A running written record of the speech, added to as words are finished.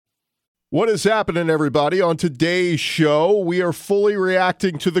What is happening, everybody? On today's show, we are fully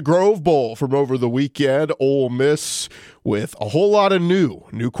reacting to the Grove Bowl from over the weekend. Ole Miss with a whole lot of new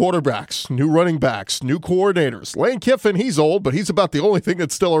quarterbacks, new running backs, new coordinators. Lane Kiffin, he's old, but he's about the only thing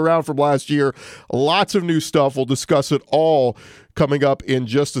that's still around from last year. Lots of new stuff. We'll discuss it all coming up in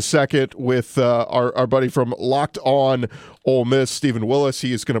just a second with our buddy from Locked On Ole Miss, Stephen Willis.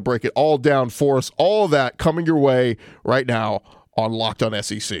 He is going to break it all down for us. All of that coming your way right now on Locked On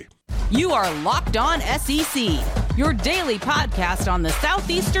SEC. You are Locked On SEC, your daily podcast on the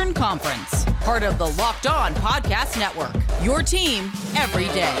Southeastern Conference. Part of the Locked On Podcast Network, your team every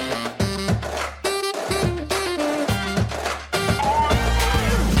day.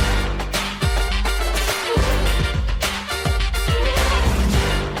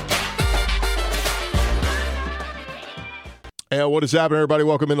 And what is happening, everybody?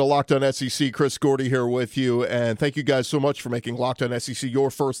 Welcome into Locked On SEC. Chris Gordy here with you, and thank you guys so much for making Locked On SEC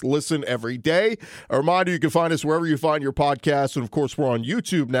your first listen every day. A reminder, you can find us wherever you find your podcasts, and of course, we're on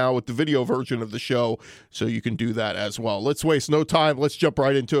YouTube now with the video version of the show, so you can do that as well. Let's waste no time. Let's jump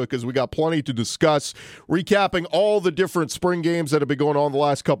right into it because we got plenty to discuss, recapping all the different spring games that have been going on the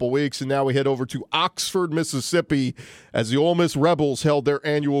last couple weeks, and now we head over to Oxford, Mississippi, as the Ole Miss Rebels held their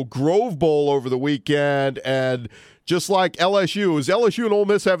annual Grove Bowl over the weekend, and just like LSU, is LSU and Ole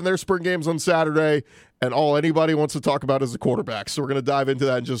Miss having their spring games on Saturday, and all anybody wants to talk about is the quarterback. So we're going to dive into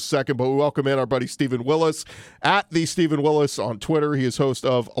that in just a second, but we welcome in our buddy Stephen Willis, at the Stephen Willis on Twitter. He is host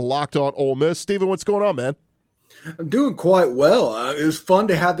of Locked On Ole Miss. Stephen, what's going on, man? I'm doing quite well. It was fun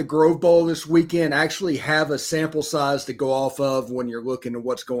to have the Grove Bowl this weekend, actually have a sample size to go off of when you're looking at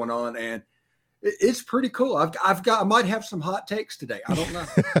what's going on, and it's pretty cool. I might have some hot takes today. I don't know.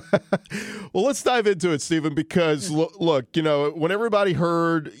 Well, let's dive into it, Stephen, because look, when everybody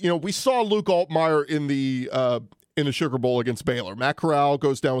heard, we saw Luke Altmaier in the Sugar Bowl against Baylor. Matt Corral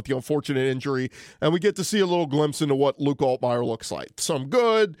goes down with the unfortunate injury, and we get to see a little glimpse into what Luke Altmaier looks like. Some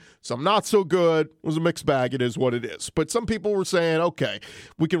good, some not so good. It was a mixed bag. It is what it is. But some people were saying, okay,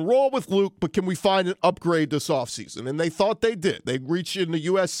 we can roll with Luke, but can we find an upgrade this offseason? And they thought they did. They reached into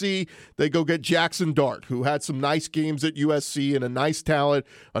USC. They go get Jackson Dart, who had some nice games at USC and a nice talent,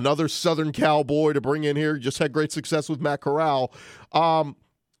 another Southern Cowboy to bring in here. Just had great success with Matt Corral.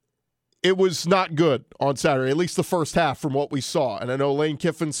 It was not good on Saturday, at least the first half from what we saw. And I know Lane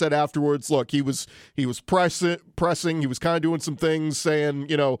Kiffin said afterwards, look, he was pressing. He was kind of doing some things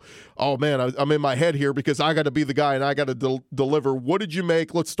saying, oh, man, I'm in my head here because I got to be the guy and I got to deliver. What did you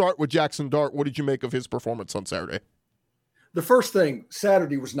make? Let's start with Jackson Dart. What did you make of his performance on Saturday? The first thing,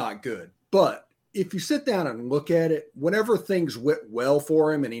 Saturday was not good. But if you sit down and look at it, whenever things went well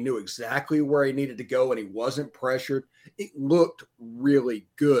for him and he knew exactly where he needed to go and he wasn't pressured, it looked really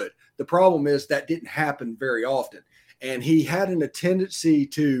good. The problem is that didn't happen very often. And he had a tendency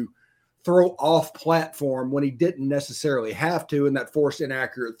to throw off platform when he didn't necessarily have to, and that forced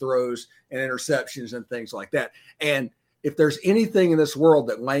inaccurate throws and interceptions and things like that. And if there's anything in this world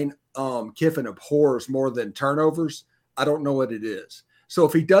that Lane Kiffin abhors more than turnovers, I don't know what it is. So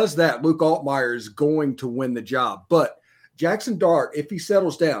if he does that, Luke Altmaier is going to win the job. But Jackson Dart, if he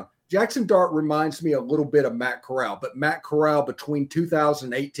settles down, Jackson Dart reminds me a little bit of Matt Corral, but Matt Corral between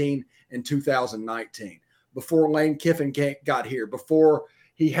 2018 and 2019, before Lane Kiffin got here, before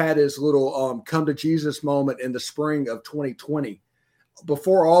he had his little come to Jesus moment in the spring of 2020,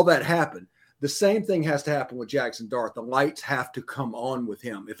 before all that happened, the same thing has to happen with Jackson Dart. The lights have to come on with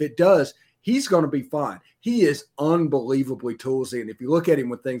him. If it does, he's going to be fine. He is unbelievably toolsy, and if you look at him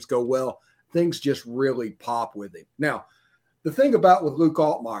when things go well, things just really pop with him. Now, the thing about with Luke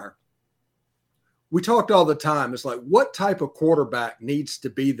Altmaier, we talked all the time. It's like, what type of quarterback needs to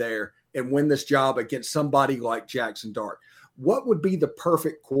be there and win this job against somebody like Jackson Dart? What would be the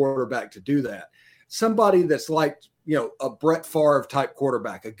perfect quarterback to do that? Somebody that's like, a Brett Favre type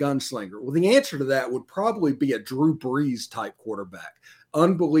quarterback, a gunslinger. Well, the answer to that would probably be a Drew Brees type quarterback.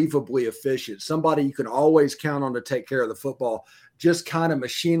 Unbelievably efficient. Somebody you can always count on to take care of the football, just kind of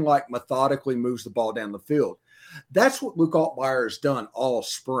machine-like methodically moves the ball down the field. That's what Luke Altmaier has done all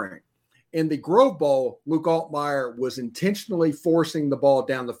spring. In the Grove Bowl, Luke Altmaier was intentionally forcing the ball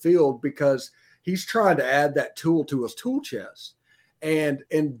down the field because he's trying to add that tool to his tool chest. And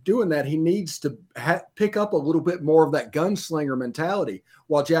in doing that, he needs to pick up a little bit more of that gunslinger mentality,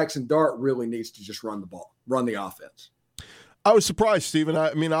 while Jackson Dart really needs to just run the ball, run the offense. I was surprised, Stephen.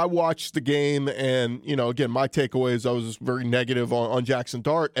 I watched the game, and, again, my takeaway is I was very negative on Jackson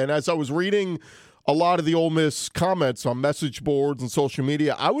Dart. And as I was reading a lot of the Ole Miss comments on message boards and social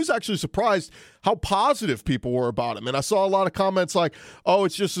media, I was actually surprised how positive people were about him. And I saw a lot of comments like, oh,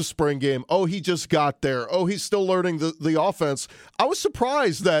 it's just a spring game. Oh, he just got there. Oh, he's still learning the offense. I was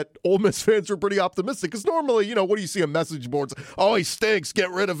surprised that Ole Miss fans were pretty optimistic because normally, you know, what do you see on message boards? Oh, he stinks.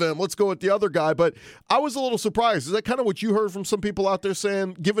 Get rid of him. Let's go with the other guy. But I was a little surprised. Is that kind of what you heard from some people out there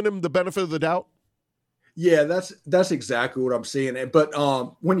saying, giving him the benefit of the doubt? Yeah, that's exactly what I'm seeing. But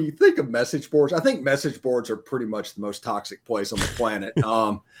when you think of message boards, I think message boards are pretty much the most toxic place on the planet.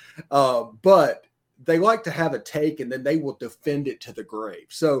 But they like to have a take and then they will defend it to the grave.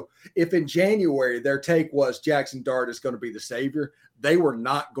 So if in January their take was Jackson Dart is going to be the savior, they were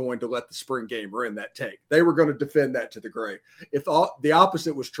not going to let the spring game ruin that take. They were going to defend that to the grave. If the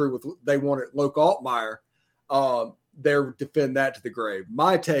opposite was true with they wanted Luke Altmaier, they'll defend that to the grave.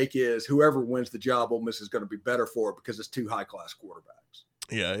 My take is whoever wins the job, Ole Miss is going to be better for it because it's two high-class quarterbacks.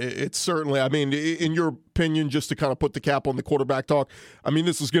 Yeah, it's certainly, I mean, in your opinion, just to kind of put the cap on the quarterback talk, I mean,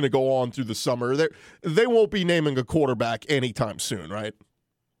 this is going to go on through the summer. They won't be naming a quarterback anytime soon, right?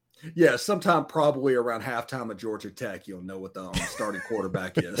 Yeah, sometime probably around halftime of Georgia Tech, you'll know what the starting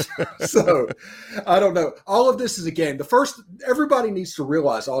quarterback is. So I don't know. All of this is a game. Everybody needs to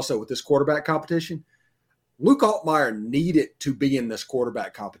realize also with this quarterback competition, Luke Altmaier needed to be in this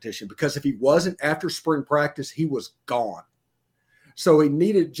quarterback competition because if he wasn't after spring practice, he was gone. So he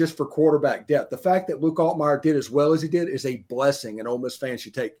needed just for quarterback depth. The fact that Luke Altmaier did as well as he did is a blessing, and Ole Miss fans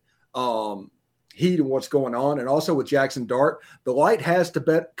should take heed of what's going on. And also with Jackson Dart, the light has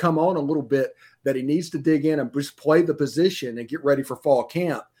to come on a little bit that he needs to dig in and just play the position and get ready for fall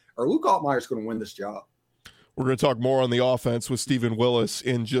camp, or Luke Altmaier is going to win this job. We're going to talk more on the offense with Stephen Willis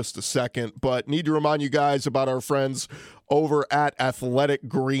in just a second, but need to remind you guys about our friends over at Athletic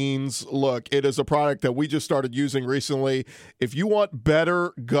Greens. Look, it is a product that we just started using recently. If you want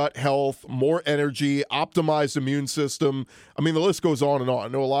better gut health, more energy, optimized immune system, I mean, the list goes on and on. I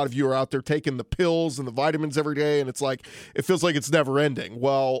know a lot of you are out there taking the pills and the vitamins every day, and it's like, it feels like it's never ending.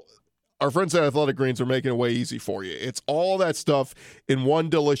 Well, our friends at Athletic Greens are making it way easy for you. It's all that stuff in one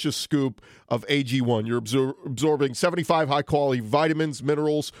delicious scoop of AG1. You're absorbing 75 high-quality vitamins,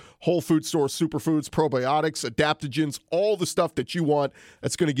 minerals, whole food source superfoods, probiotics, adaptogens, all the stuff that you want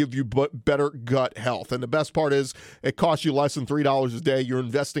that's going to give you better gut health. And the best part is it costs you less than $3 a day. You're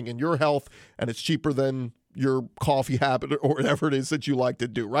investing in your health, and it's cheaper than your coffee habit or whatever it is that you like to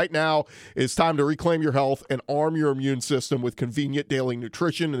do. Right now, it's time to reclaim your health and arm your immune system with convenient daily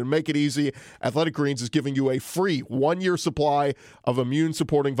nutrition. And to make it easy, Athletic Greens is giving you a free 1-year supply of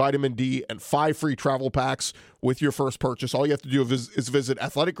immune-supporting vitamin D and 5 free travel packs with your first purchase. All you have to do is visit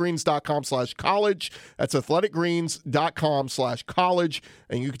athleticgreens.com/college. That's athleticgreens.com/college,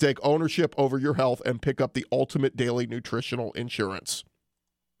 and you can take ownership over your health and pick up the ultimate daily nutritional insurance.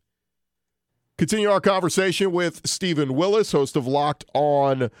 Continue our conversation with Stephen Willis, host of Locked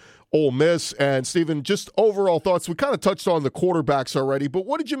On Ole Miss. And Stephen, just overall thoughts. We kind of touched on the quarterbacks already, but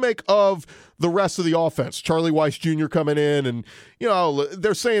what did you make of the rest of the offense? Charlie Weiss Jr. coming in, and you know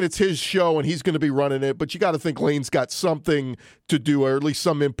they're saying it's his show and he's going to be running it, but you got to think Lane's got something to do, or at least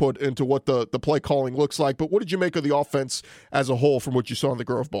some input into what the play calling looks like. But what did you make of the offense as a whole from what you saw in the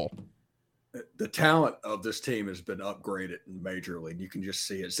Grove Bowl? The talent of this team has been upgraded in Major League. You can just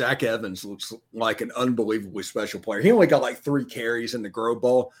see it. Zach Evans looks like an unbelievably special player. He only got like 3 carries in the Grove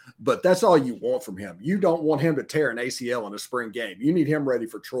Bowl, but that's all you want from him. You don't want him to tear an ACL in a spring game. You need him ready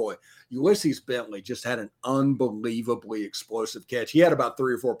for Troy. Ulysses Bentley just had an unbelievably explosive catch. He had about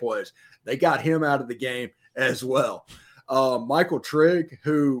 3 or 4 plays. They got him out of the game as well. Michael Trigg,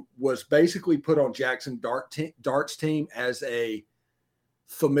 who was basically put on Jackson Dart's team as a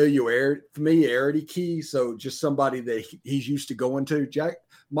familiarity key, so just somebody that he's used to going to.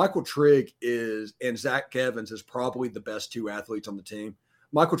 Michael Trigg and Zach Evans is probably the best 2 athletes on the team.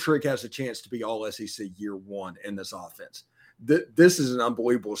 Michael Trigg has a chance to be all SEC year 1 in this offense. This is an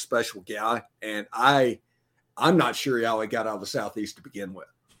unbelievable special guy, and I'm not sure how he got out of the Southeast to begin with.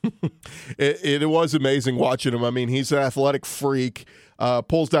 It was amazing watching him. I mean, he's an athletic freak,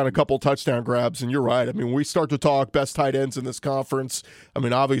 pulls down a couple touchdown grabs, and you're right. I mean, when we start to talk best tight ends in this conference, I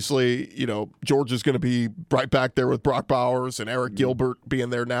mean, obviously, you know, Georgia's going to be right back there with Brock Bowers and Eric Gilbert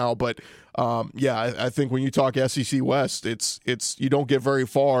being there now. But, I think when you talk SEC West, it's you don't get very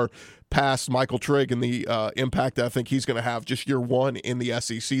far past Michael Trigg and the impact that I think he's going to have just year 1 in the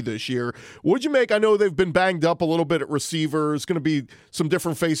SEC this year. What'd you make? I know they've been banged up a little bit at receivers. Going to be some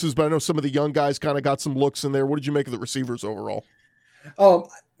different faces, but I know some of the young guys kind of got some looks in there. What did you make of the receivers overall? I'm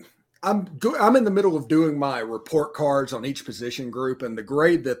in the middle of doing my report cards on each position group, and the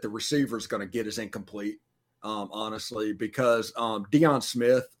grade that the receiver is going to get is incomplete. honestly, because Deion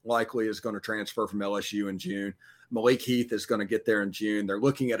Smith likely is going to transfer from LSU in June. Malik Heath is going to get there in June. They're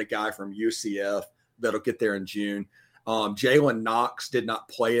looking at a guy from UCF that'll get there in June. Jalen Knox did not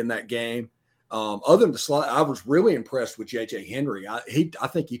play in that game. Other than the slot, I was really impressed with J.J. Henry. I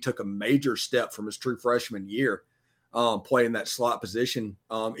think he took a major step from his true freshman year playing that slot position,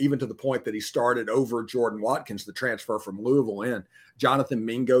 even to the point that he started over Jordan Watkins, the transfer from Louisville in. Jonathan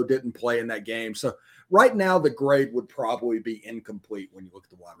Mingo didn't play in that game. So right now the grade would probably be incomplete when you look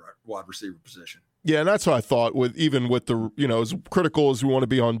at the wide receiver position. Yeah, and that's what I thought with the, as critical as we want to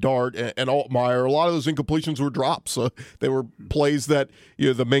be on Dart and Altmyer, a lot of those incompletions were drops. They were plays that,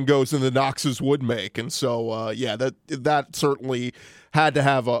 the Mingos and the Knoxes would make. And so, that certainly had to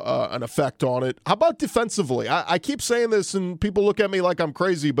have an effect on it. How about defensively? I keep saying this and people look at me like I'm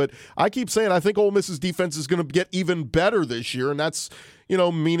crazy, but I keep saying I think Ole Miss's defense is going to get even better this year. And that's,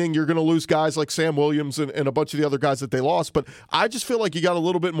 meaning you're going to lose guys like Sam Williams and a bunch of the other guys that they lost. But I just feel like you got a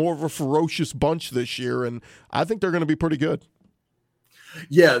little bit more of a ferocious bunch this year, and I think they're going to be pretty good.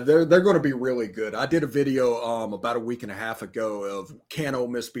 Yeah, they're going to be really good. I did a video about a week and a half ago of can Ole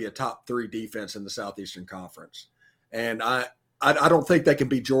Miss be a top 3 defense in the Southeastern Conference? And I don't think they can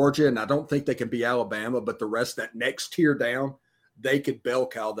be Georgia, and I don't think they can be Alabama, but the rest, that next tier down, they could bell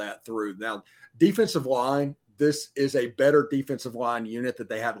cow that through. Now, defensive line, this is a better defensive line unit that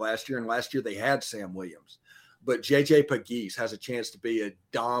they had last year, and last year they had Sam Williams. But J.J. Pegues has a chance to be a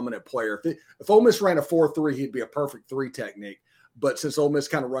dominant player. If Ole Miss ran a 4-3, he'd be a perfect 3 technique. But since Ole Miss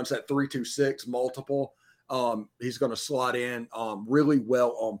kind of runs that 3-2-6 multiple, he's going to slot in really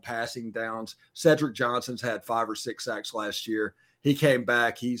well on passing downs. Cedric Johnson's had 5 or 6 sacks last year. He came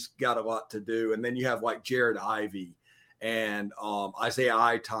back. He's got a lot to do. And then you have like Jared Ivey and Isaiah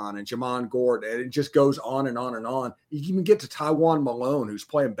Aiton and Jamon Gordon. And it just goes on and on and on. You can even get to Taiwan Malone, who's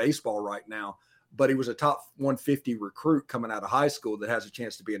playing baseball right now, but he was a top 150 recruit coming out of high school that has a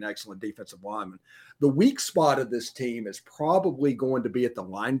chance to be an excellent defensive lineman. The weak spot of this team is probably going to be at the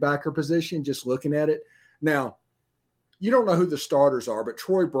linebacker position, just looking at it. Now, you don't know who the starters are, but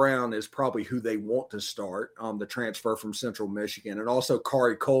Troy Brown is probably who they want to start, the transfer from Central Michigan, and also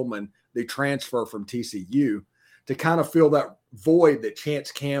Kari Coleman, the transfer from TCU, to kind of fill that void that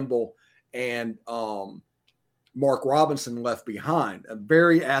Chance Campbell and Mark Robinson left behind.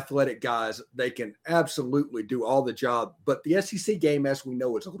 Very athletic guys. They can absolutely do all the job, but the SEC game, as we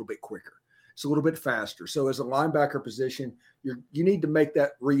know, is a little bit quicker. It's a little bit faster. So as a linebacker position, you need to make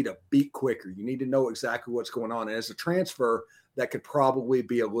that read a beat quicker. You need to know exactly what's going on. And as a transfer, that could probably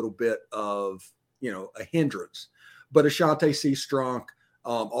be a little bit of, a hindrance. But Ashante C. Strunk,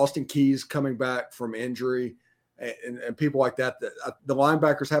 Austin Keys coming back from injury, and people like that, the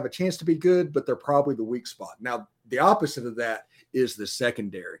linebackers have a chance to be good, but they're probably the weak spot. Now, the opposite of that is the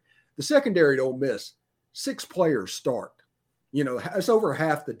secondary. The secondary at Ole Miss, 6 players start. It's over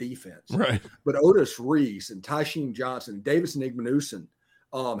half the defense. Right. But Otis Reese and Tysheem Johnson, Davis Nigmanuson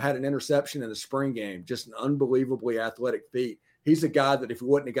had an interception in the spring game, just an unbelievably athletic feat. He's a guy that if he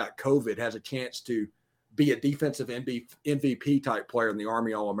wouldn't have got COVID, has a chance to be a defensive MVP type player in the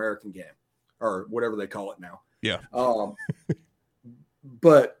Army All-American game or whatever they call it now. Yeah.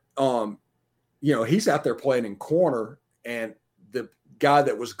 But he's out there playing in corner, and the guy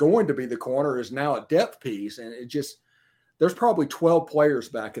that was going to be the corner is now a depth piece. And there's probably 12 players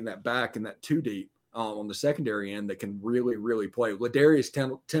back in that 2 deep on the secondary end that can really, really play.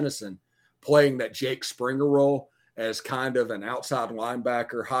 Ladarius Tennyson playing that Jake Springer role as kind of an outside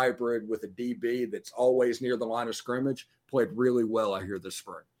linebacker hybrid with a DB that's always near the line of scrimmage, played really well out here this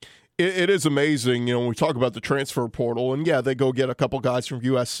spring. It is amazing, when we talk about the transfer portal, and yeah, they go get a couple guys from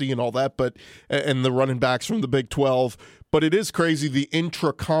USC and all that, and the running backs from the Big 12, but it is crazy the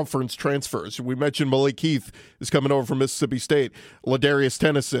intra-conference transfers. We mentioned Malik Heath is coming over from Mississippi State, Ladarius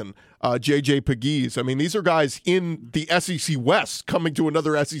Tennyson, J.J. Pegues. I mean, these are guys in the SEC West coming to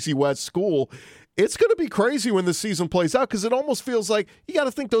another SEC West school. It's going to be crazy when the season plays out because it almost feels like you got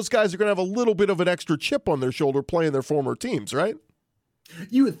to think those guys are going to have a little bit of an extra chip on their shoulder playing their former teams, right?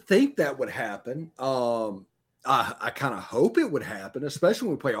 You would think that would happen. I kind of hope it would happen, especially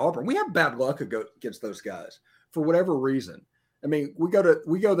when we play Auburn. We have bad luck against those guys for whatever reason. I mean, we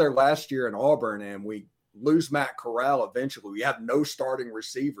go there last year in Auburn and we lose Matt Corral eventually. We have no starting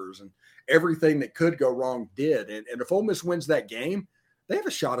receivers, and everything that could go wrong did. And if Ole Miss wins that game, they have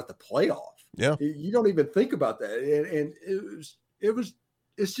a shot at the playoff. Yeah, you don't even think about that, and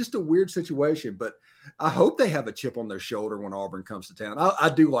it's just a weird situation, but I hope they have a chip on their shoulder when Auburn comes to town. I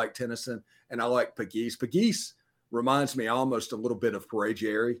do like Tennyson, and I like Pegues. Pegues reminds me almost a little bit of Paray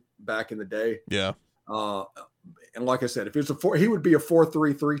Jerry back in the day. Yeah. And like I said, if it's he would be a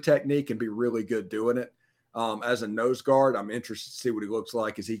 4-3-3 technique and be really good doing it. as a nose guard. I'm interested to see what he looks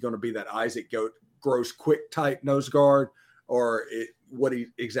like. Is he going to be that Isaac Gross quick type nose guard, or what he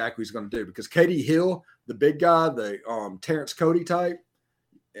exactly is going to do? Because Katie Hill, the big guy, the Terrence Cody type,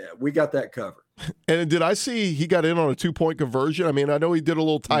 yeah, we got that covered. And did I see he got in on a 2-point conversion? I mean, I know he did a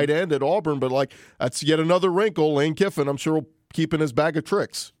little tight end at Auburn, but like that's yet another wrinkle. Lane Kiffin, I'm sure, will keep in his bag of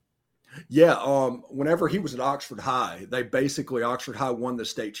tricks. Yeah, whenever he was at Oxford High, Oxford High won the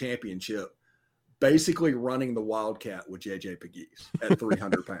state championship, basically running the Wildcat with J.J. Pegues at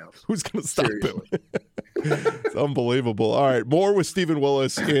 300 pounds. Who's going to stop him? It's unbelievable. All right, more with Steven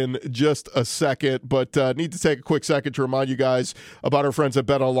Willis in just a second, but need to take a quick second to remind you guys about our friends at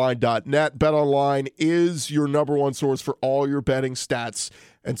BetOnline.net. BetOnline is your number one source for all your betting stats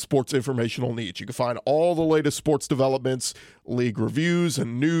and sports informational needs. You can find all the latest sports developments, league reviews,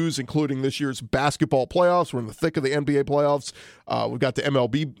 and news, including this year's basketball playoffs. We're in the thick of the NBA playoffs. We've got the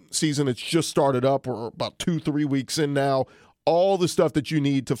MLB season. It's just started up. We're about 2-3 weeks in now. All the stuff that you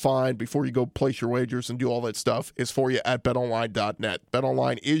need to find before you go place your wagers and do all that stuff is for you at betonline.net.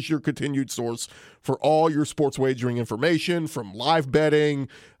 BetOnline is your continued source for all your sports wagering information, from live betting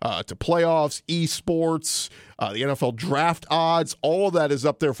to playoffs, esports, the NFL draft odds. All of that is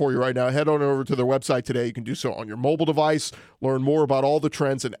up there for you right now. Head on over to their website today. You can do so on your mobile device. Learn more about all the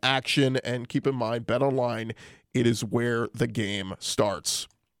trends in action, and keep in mind, BetOnline, it is where the game starts.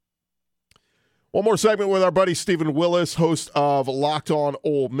 One more segment with our buddy Steven Willis, host of Locked On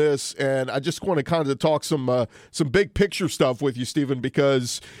Ole Miss, and I just want to kind of talk some big picture stuff with you, Steven,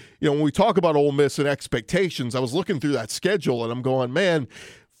 because when we talk about Ole Miss and expectations, I was looking through that schedule and I'm going, man,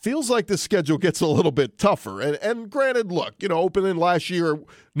 feels like this schedule gets a little bit tougher. And granted, look, opening last year,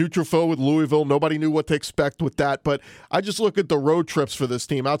 Neutrofil with Louisville, nobody knew what to expect with that, but I just look at the road trips for this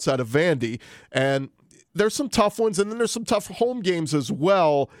team outside of Vandy, and there's some tough ones, and then there's some tough home games as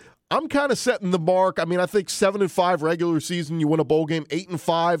well. I'm kind of setting the mark. I mean, I think 7-5 regular season, you win a bowl game.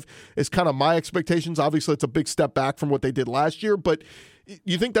 8-5 is kind of my expectations. Obviously, it's a big step back from what they did last year, but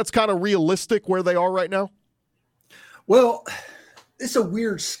you think that's kind of realistic where they are right now? Well, it's a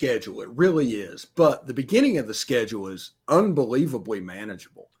weird schedule. It really is. But the beginning of the schedule is unbelievably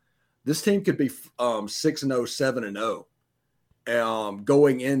manageable. This team could be 6-0, 7-0,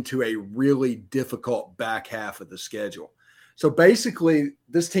 going into a really difficult back half of the schedule. So basically,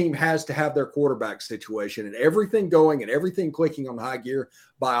 this team has to have their quarterback situation and everything going and everything clicking on high gear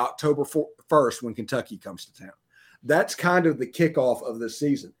by October 1st when Kentucky comes to town. That's kind of the kickoff of this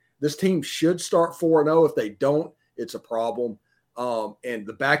season. This team should start 4-0. If they don't, it's a problem. And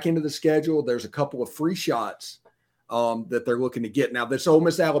the back end of the schedule, there's a couple of free shots that they're looking to get. Now, this Ole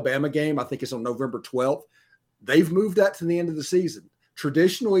Miss-Alabama game, I think it's on November 12th. They've moved that to the end of the season.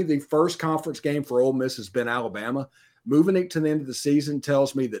 Traditionally, the first conference game for Ole Miss has been Alabama. Moving it to the end of the season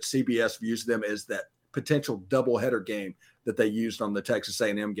tells me that CBS views them as that potential doubleheader game that they used on the Texas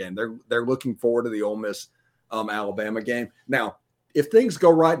A&M game. They're looking forward to the Ole Miss Alabama game. Now, if things go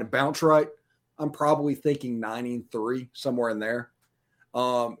right and bounce right, I'm probably thinking 9-3, somewhere in there.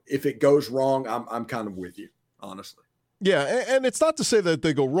 If it goes wrong, I'm kind of with you, honestly. Yeah, and it's not to say that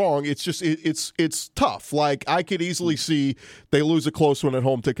they go wrong. It's just it's tough. Like, I could easily see they lose a close one at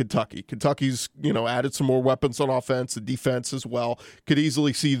home to Kentucky. Kentucky's added some more weapons on offense and defense as well. Could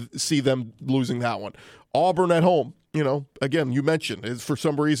easily see them losing that one. Auburn at home. Again, you mentioned for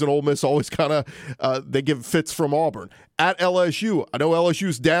some reason Ole Miss always kind of they give fits from Auburn. At LSU, I know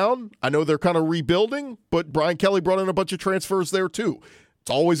LSU's down. I know they're kind of rebuilding, but Brian Kelly brought in a bunch of transfers there too. It's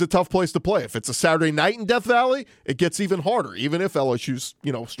always a tough place to play. If it's a Saturday night in Death Valley, it gets even harder, even if LSU's,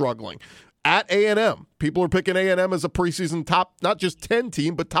 struggling. At A&M, people are picking A&M as a preseason top, not just 10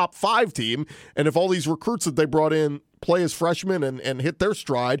 team, but top 5 team. And if all these recruits that they brought in play as freshmen and hit their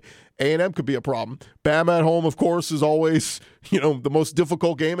stride, A&M could be a problem. Bama at home, of course, is always, the most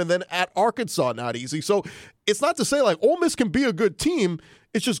difficult game. And then at Arkansas, not easy. So it's not to say like Ole Miss can be a good team.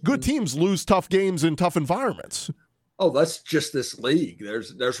 It's just good teams lose tough games in tough environments. Oh, that's just this league.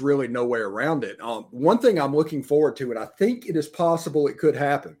 There's really no way around it. One thing I'm looking forward to, and I think it is possible it could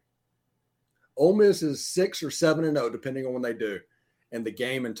happen. Ole Miss is 6 or 7-0, depending on when they do, and the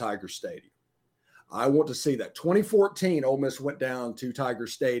game in Tiger Stadium. I want to see that. 2014, Ole Miss went down to Tiger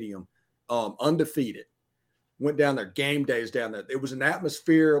Stadium undefeated. Went down there, game days down there. It was an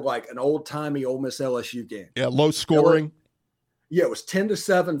atmosphere like an old-timey Ole Miss LSU game. Yeah, low scoring. Yeah, it was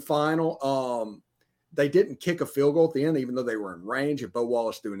 10-7 final. They didn't kick a field goal at the end, even though they were in range of Bo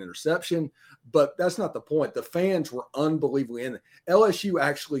Wallace threw an interception. But that's not the point. The fans were unbelievably in it. LSU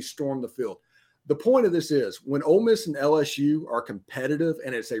actually stormed the field. The point of this is when Ole Miss and LSU are competitive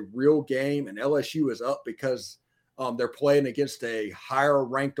and it's a real game and LSU is up because they're playing against a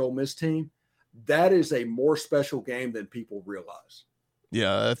higher-ranked Ole Miss team, that is a more special game than people realize.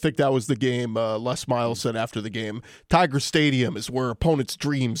 Yeah, I think that was the game Les Miles said after the game. Tiger Stadium is where opponents'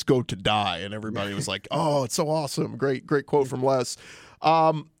 dreams go to die. And everybody was like, oh, it's so awesome. Great quote from Les.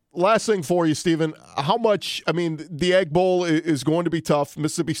 Last thing for you, Stephen. How much, the Egg Bowl is going to be tough.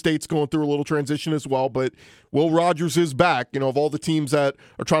 Mississippi State's going through a little transition as well, but Will Rogers is back. Of all the teams that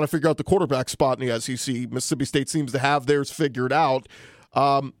are trying to figure out the quarterback spot in the SEC, Mississippi State seems to have theirs figured out.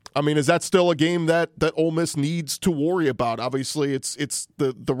 Is that still a game that Ole Miss needs to worry about? Obviously, it's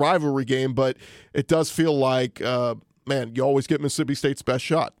the rivalry game, but it does feel like, you always get Mississippi State's best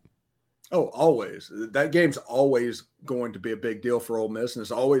shot. Oh, always. That game's always going to be a big deal for Ole Miss, and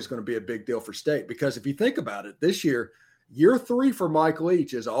it's always going to be a big deal for State. Because if you think about it, this year 3 for Mike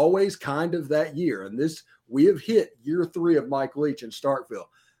Leach is always kind of that year. And we have hit year 3 of Mike Leach in Starkville.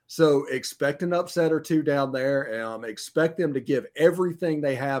 So expect an upset or two down there. Expect them to give everything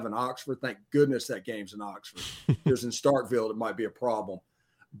they have in Oxford. Thank goodness that game's in Oxford. Because in Starkville, it might be a problem.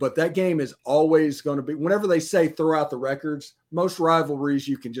 But that game is always going to be, whenever they say throw out the records, most rivalries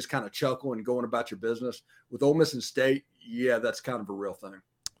you can just kind of chuckle and go on about your business. With Ole Miss and State, yeah, that's kind of a real thing.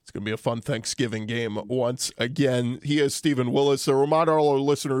 It's going to be a fun Thanksgiving game once again. He is Stephen Willis. So remind all our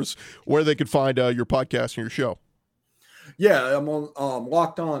listeners where they can find your podcast and your show. Yeah, I'm on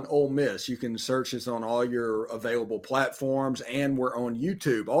Locked On Ole Miss. You can search us on all your available platforms, and we're on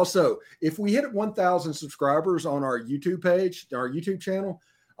YouTube. Also, if we hit 1,000 subscribers on our YouTube page, our YouTube channel,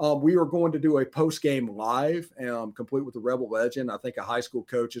 we are going to do a post-game live, complete with the Rebel Legend. I think a high school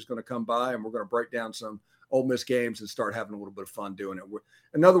coach is going to come by, and we're going to break down some Ole Miss games and start having a little bit of fun doing it.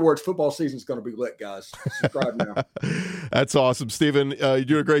 In other words, football season is going to be lit, guys. Subscribe now. That's awesome, Stephen. You're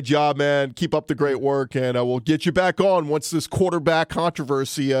doing a great job, man. Keep up the great work, and we'll get you back on once this quarterback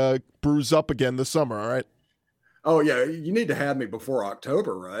controversy brews up again this summer, all right? Oh, yeah. You need to have me before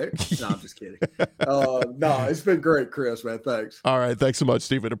October, right? No, I'm just kidding. No, it's been great, Chris, man. Thanks. All right. Thanks so much,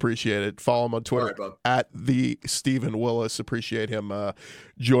 Stephen. Appreciate it. Follow him on Twitter at the Stephen Willis. Appreciate him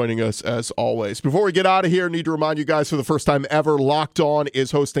joining us as always. Before we get out of here, need to remind you guys, for the first time ever, Locked On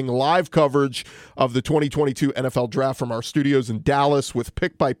is hosting live coverage of the 2022 NFL Draft from our studios in Dallas with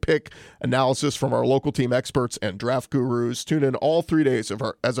pick-by-pick analysis from our local team experts and draft gurus. Tune in all 3 days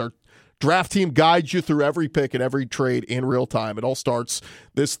as our draft team guides you through every pick and every trade in real time. It all starts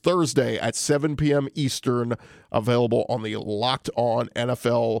this Thursday at 7 p.m. Eastern, available on the Locked On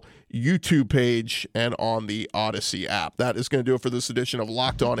NFL YouTube page and on the Odyssey app. That is going to do it for this edition of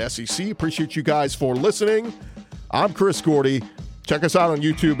Locked On SEC. Appreciate you guys for listening. I'm Chris Gordy. Check us out on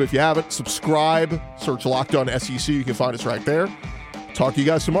YouTube if you haven't. Subscribe. Search Locked On SEC. You can find us right there. Talk to you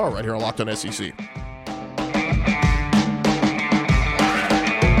guys tomorrow right here on Locked On SEC.